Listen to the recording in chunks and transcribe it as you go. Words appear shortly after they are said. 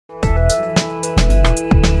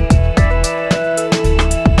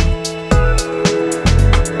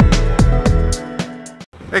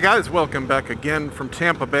guys, welcome back again from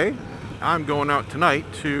Tampa Bay. I'm going out tonight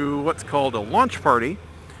to what's called a launch party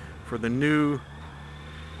for the new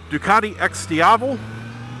Ducati XDiavel.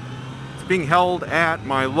 It's being held at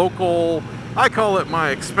my local, I call it my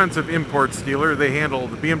expensive imports dealer. They handle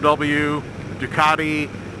the BMW, Ducati,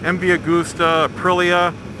 MV Agusta,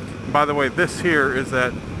 Aprilia. And by the way, this here is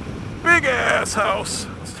that big ass house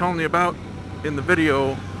I was telling you about in the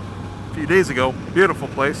video a few days ago. Beautiful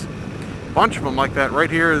place. Bunch of them like that. Right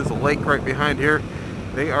here is a lake right behind here.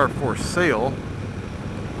 They are for sale.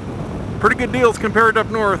 Pretty good deals compared to up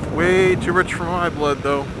north. Way too rich for my blood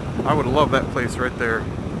though. I would love that place right there.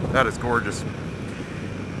 That is gorgeous.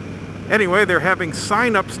 Anyway, they're having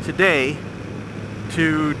sign-ups today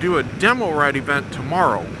to do a demo ride event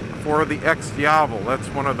tomorrow for the XDiavel. That's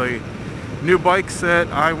one of the new bikes that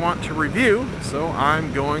I want to review, so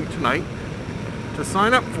I'm going tonight to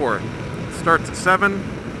sign up for it. It starts at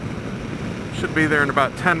 7. Should be there in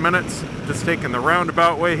about 10 minutes. Just taking the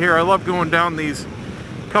roundabout way here. I love going down these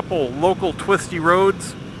couple local twisty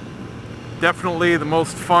roads. Definitely the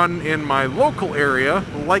most fun in my local area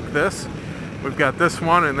like this. We've got this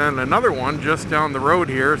one and then another one just down the road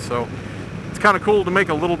here, so it's kind of cool to make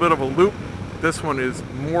a little bit of a loop. This one is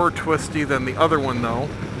more twisty than the other one though.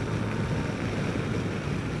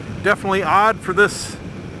 Definitely odd for this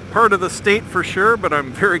part of the state for sure, but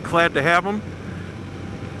I'm very glad to have them.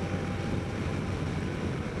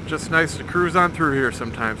 Just nice to cruise on through here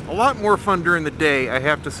sometimes. A lot more fun during the day, I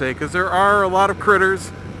have to say, because there are a lot of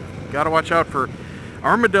critters. Got to watch out for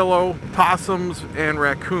armadillo, possums, and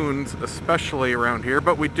raccoons, especially around here.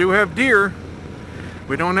 But we do have deer.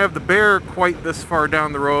 We don't have the bear quite this far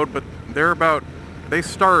down the road, but they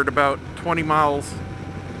start about 20 miles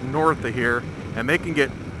north of here, and they can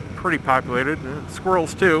get pretty populated.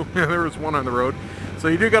 Squirrels too. There was one on the road. So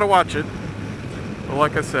you do got to watch it. But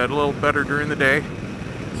like I said, a little better during the day.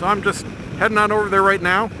 So I'm just heading on over there right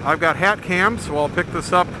now. I've got hat cam, so I'll pick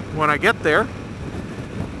this up when I get there.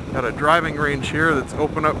 Got a driving range here that's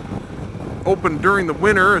open during the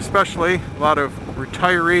winter, especially. A lot of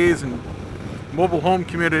retirees and mobile home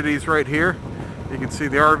communities right here. You can see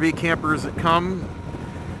the RV campers that come.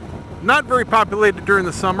 Not very populated during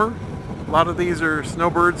the summer. A lot of these are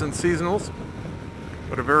snowbirds and seasonals,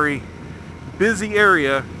 but a very busy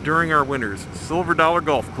area during our winters. Silver Dollar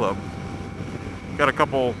Golf Club. Got a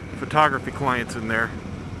couple photography clients in there.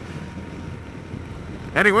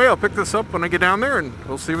 Anyway, I'll pick this up when I get down there and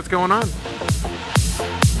we'll see what's going on.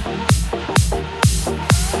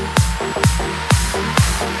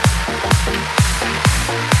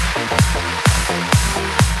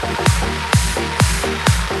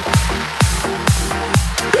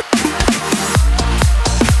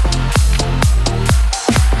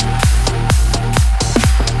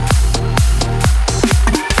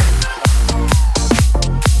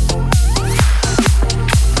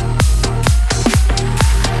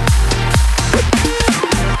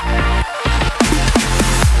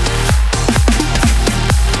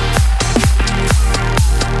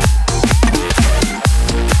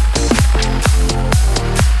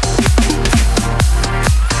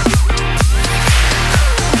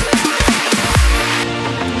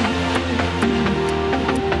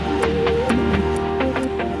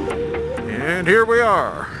 And here we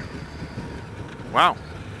are. Wow,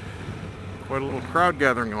 quite a little crowd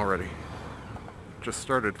gathering already. Just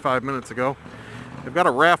started 5 minutes ago. They've got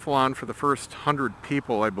a raffle on for the first 100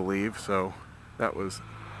 people, I believe, so that was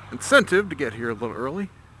incentive to get here a little early.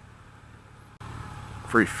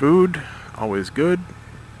 Free food, always good.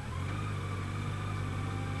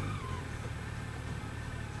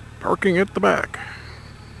 Parking at the back.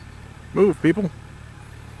 Move, people.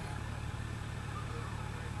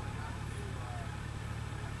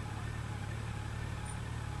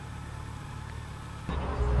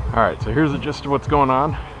 Alright, so here's the gist of what's going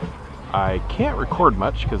on. I can't record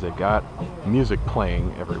much because they've got music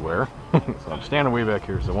playing everywhere. So I'm standing way back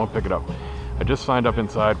here, so I won't pick it up. I just signed up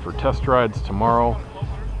inside for test rides tomorrow.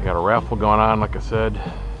 I got a raffle going on, like I said,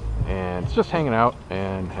 and it's just hanging out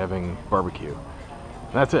and having barbecue.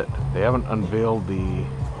 And that's it. They haven't unveiled the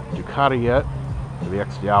Ducati yet, or the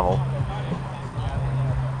XDiavel.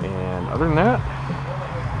 And other than that,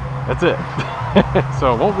 that's it.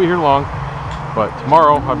 So it won't be here long. But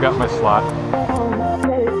tomorrow I've got my slot.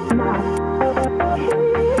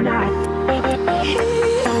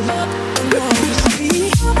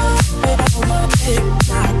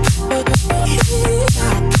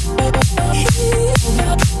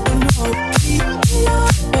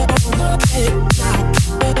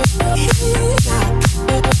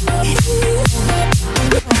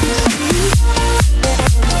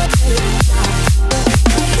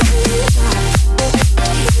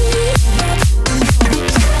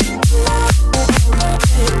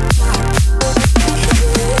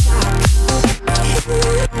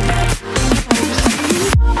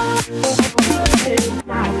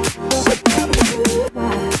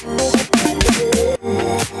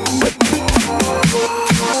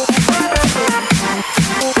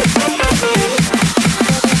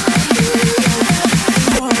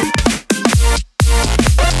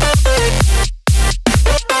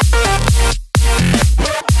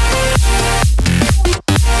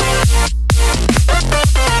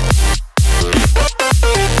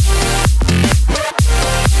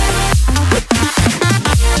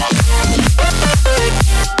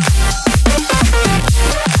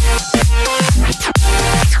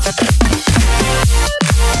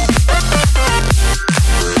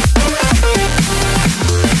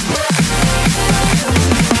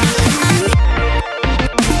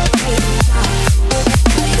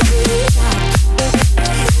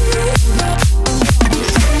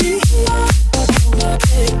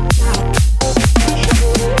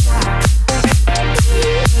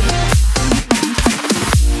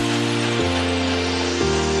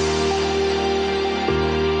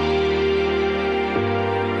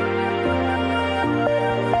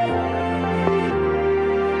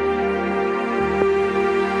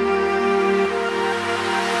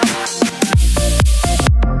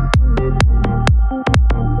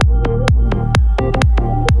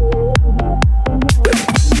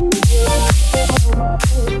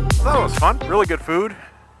 food.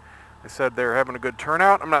 They said they're having a good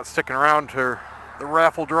turnout. I'm not sticking around to the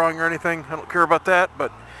raffle drawing or anything. I don't care about that,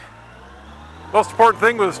 but most important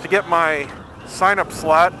thing was to get my sign-up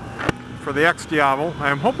slot for the XDiavel.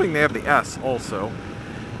 I'm hoping they have the S also.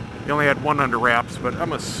 They only had one under wraps, but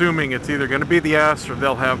I'm assuming it's either going to be the S or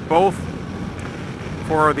they'll have both.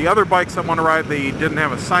 For the other bikes I want to ride, they didn't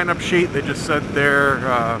have a sign-up sheet. They just said they're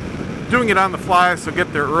doing it on the fly, so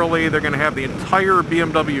get there early. They're going to have the entire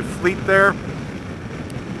BMW fleet there.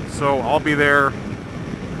 So I'll be there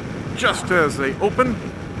just as they open.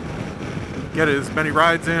 Get as many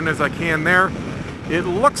rides in as I can there. It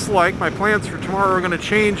looks like my plans for tomorrow are going to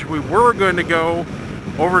change. We were going to go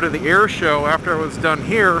over to the air show after I was done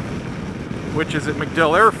here, which is at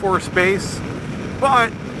MacDill Air Force Base,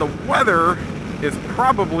 but the weather is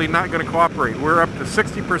probably not going to cooperate. We're up to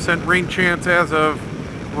 60% rain chance as of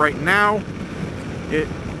right now.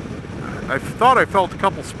 I thought I felt a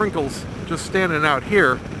couple sprinkles just standing out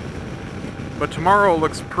here, but tomorrow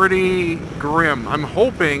looks pretty grim. I'm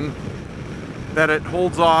hoping that it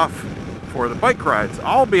holds off for the bike rides.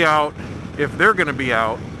 I'll be out if they're going to be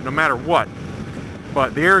out, no matter what.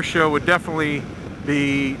 But the air show would definitely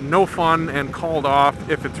be no fun and called off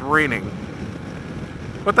if it's raining.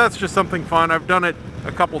 But that's just something fun. I've done it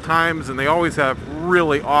a couple times, and they always have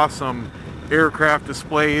really awesome aircraft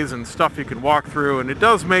displays and stuff you can walk through, and it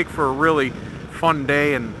does make for a really fun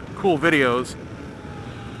day and cool videos.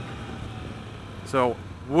 So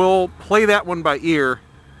we'll play that one by ear,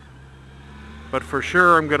 but for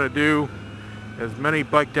sure I'm going to do as many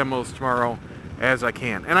bike demos tomorrow as I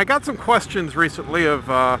can. And I got some questions recently of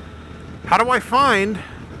how do I find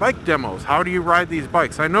bike demos? How do you ride these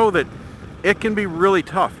bikes? I know that it can be really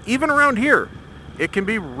tough. Even around here, it can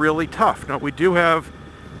be really tough. Now, we do have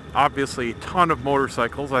obviously a ton of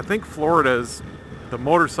motorcycles. I think Florida is the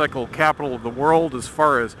motorcycle capital of the world as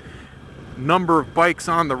far as number of bikes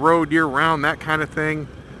on the road year-round, that kind of thing.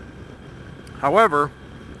 However,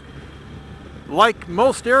 like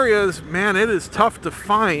most areas, man, it is tough to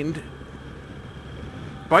find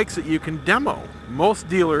bikes that you can demo. Most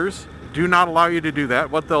dealers do not allow you to do that.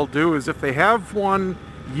 What they'll do is if they have one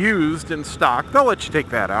used in stock, they'll let you take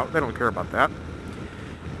that out. They don't care about that.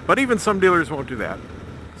 But even some dealers won't do that.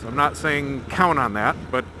 So I'm not saying count on that,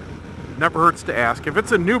 but it never hurts to ask. If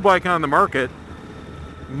it's a new bike on the market,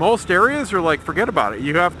 most areas are like, forget about it.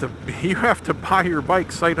 You have to buy your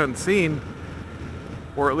bike sight unseen,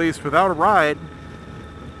 or at least without a ride.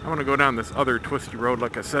 I'm going to go down this other twisty road,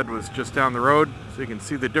 like I said, was just down the road, so you can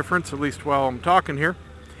see the difference, at least while I'm talking here.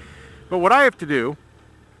 But what I have to do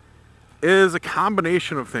is a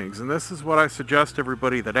combination of things, and this is what I suggest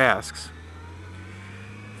everybody that asks.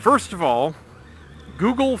 First of all,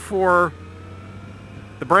 Google for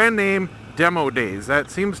the brand name Demo Days. That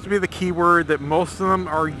seems to be the keyword that most of them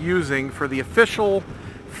are using for the official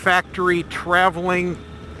factory traveling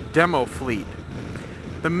demo fleet.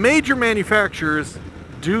 The major manufacturers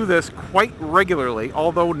do this quite regularly,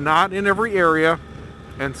 although not in every area,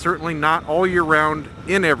 and certainly not all year round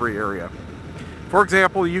in every area. For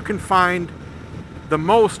example, you can find the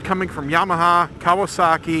most coming from Yamaha,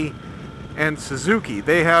 Kawasaki, and Suzuki.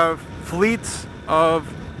 They have fleets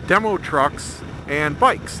of demo trucks and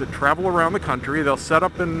bikes that travel around the country. They'll set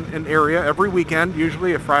up in an area every weekend,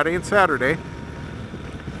 usually a Friday and Saturday,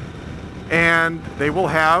 and they will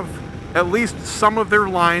have at least some of their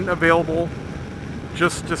line available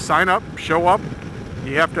just to sign up, show up.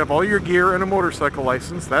 You have to have all your gear and a motorcycle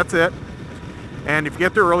license, that's it. And if you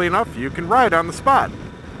get there early enough, you can ride on the spot.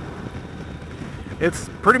 It's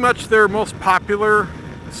pretty much their most popular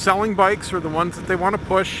selling bikes are the ones that they want to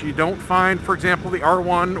push. You don't find, for example, the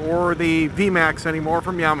R1 or the VMAX anymore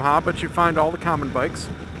from Yamaha, but you find all the common bikes.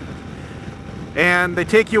 And they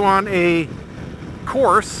take you on a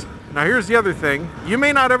course. Now here's the other thing. You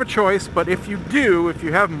may not have a choice, but if you do, if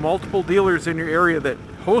you have multiple dealers in your area that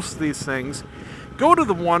host these things, go to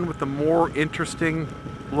the one with the more interesting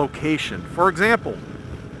location. For example,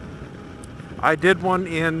 I did one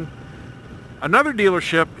in another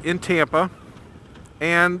dealership in Tampa,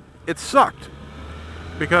 and it sucked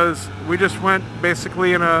because we just went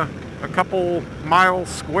basically in a couple mile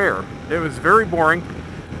square. It was very boring,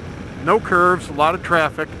 no curves, a lot of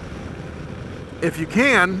traffic. If you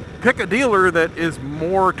can, pick a dealer that is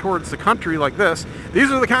more towards the country like this. These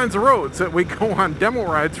are the kinds of roads that we go on demo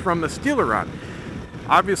rides from the dealer on.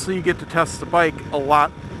 Obviously, you get to test the bike a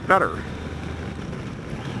lot better.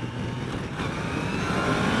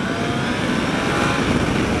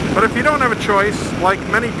 But if you don't have a choice, like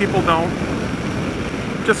many people don't,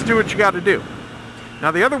 just do what you got to do.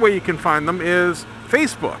 Now, the other way you can find them is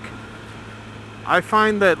Facebook. I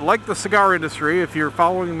find that, like the cigar industry, if you're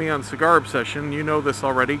following me on Cigar Obsession, you know this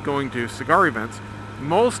already, going to cigar events,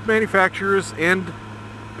 most manufacturers and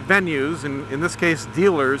venues, and in this case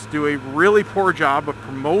dealers, do a really poor job of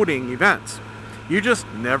promoting events. You just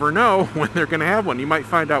never know when they're going to have one. You might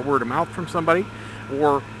find out word of mouth from somebody,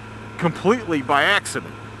 or completely by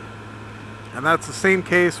accident. And that's the same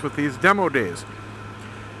case with these demo days.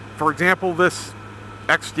 For example, this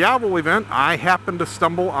XDiavel event, I happened to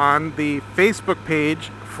stumble on the Facebook page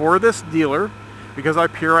for this dealer because I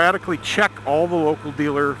periodically check all the local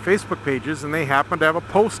dealer Facebook pages, and they happen to have a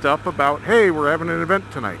post up about, hey, we're having an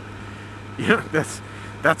event tonight. Yeah,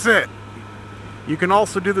 that's it. You can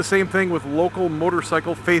also do the same thing with local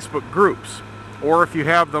motorcycle Facebook groups, or if you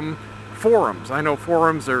have them, forums. I know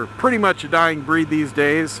forums are pretty much a dying breed these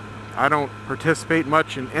days. I don't participate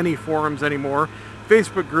much in any forums anymore.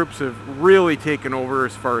 Facebook groups have really taken over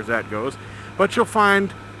as far as that goes, but you'll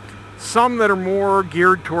find some that are more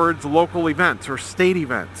geared towards local events or state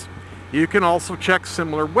events. You can also check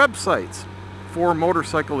similar websites for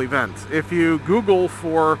motorcycle events. If you Google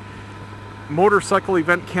for motorcycle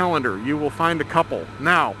event calendar, you will find a couple.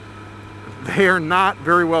 Now, they are not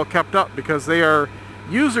very well kept up because they are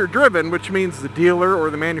user driven, which means the dealer or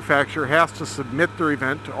the manufacturer has to submit their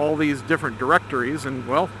event to all these different directories, and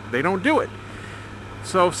well, they don't do it.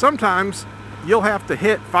 So sometimes you'll have to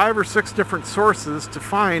hit 5 or 6 different sources to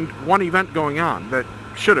find one event going on that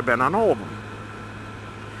should have been on all of them.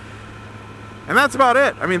 And that's about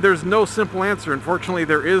it. I mean, there's no simple answer. Unfortunately,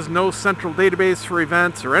 there is no central database for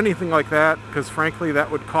events or anything like that, because frankly that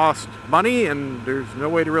would cost money, and there's no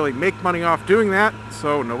way to really make money off doing that,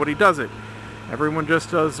 so nobody does it. Everyone just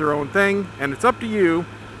does their own thing, and it's up to you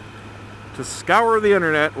to scour the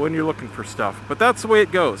internet when you're looking for stuff. But that's the way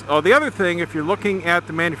it goes. Oh, the other thing, if you're looking at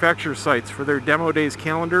the manufacturer sites for their demo days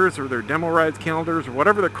calendars or their demo rides calendars or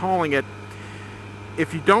whatever they're calling it,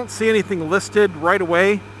 if you don't see anything listed right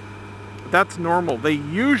away, that's normal. They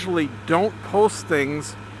usually don't post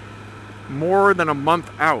things more than a month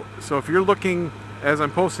out. So if you're looking, as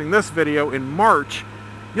I'm posting this video, in March,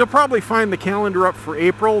 you'll probably find the calendar up for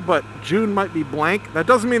April, but June might be blank. That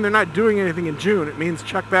doesn't mean they're not doing anything in June. It means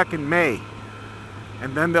check back in May,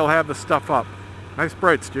 and then they'll have the stuff up. Nice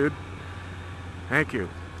brights, dude. Thank you.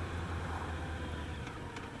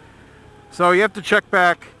 So you have to check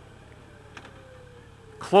back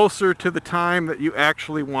closer to the time that you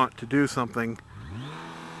actually want to do something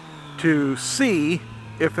to see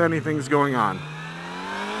if anything's going on.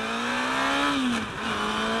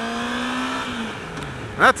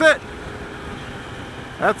 That's it.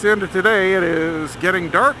 That's the end of today. It is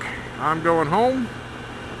getting dark. I'm going home.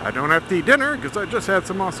 I don't have to eat dinner because I just had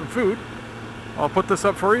some awesome food. I'll put this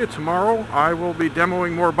up for you tomorrow. I will be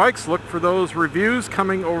demoing more bikes. Look for those reviews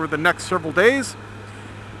coming over the next several days.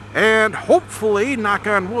 And hopefully, knock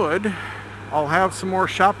on wood, I'll have some more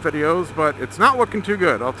shop videos, but it's not looking too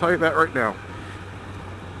good. I'll tell you that right now.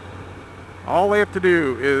 All they have to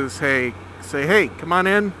do is say, hey, come on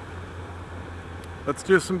in. Let's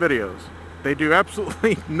do some videos. They do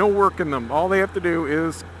absolutely no work in them. All they have to do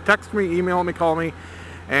is text me, email me, call me,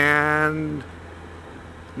 and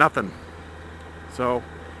nothing. So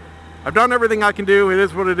I've done everything I can do. It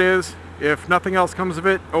is what it is. If nothing else comes of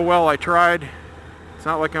it, oh well, I tried. It's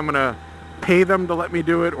not like I'm gonna pay them to let me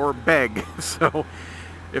do it or beg. So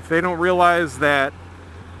if they don't realize that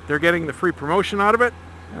they're getting the free promotion out of it,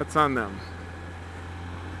 that's on them.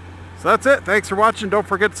 So that's it. Thanks for watching. Don't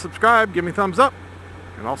forget to subscribe, give me a thumbs up,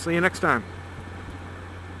 and I'll see you next time.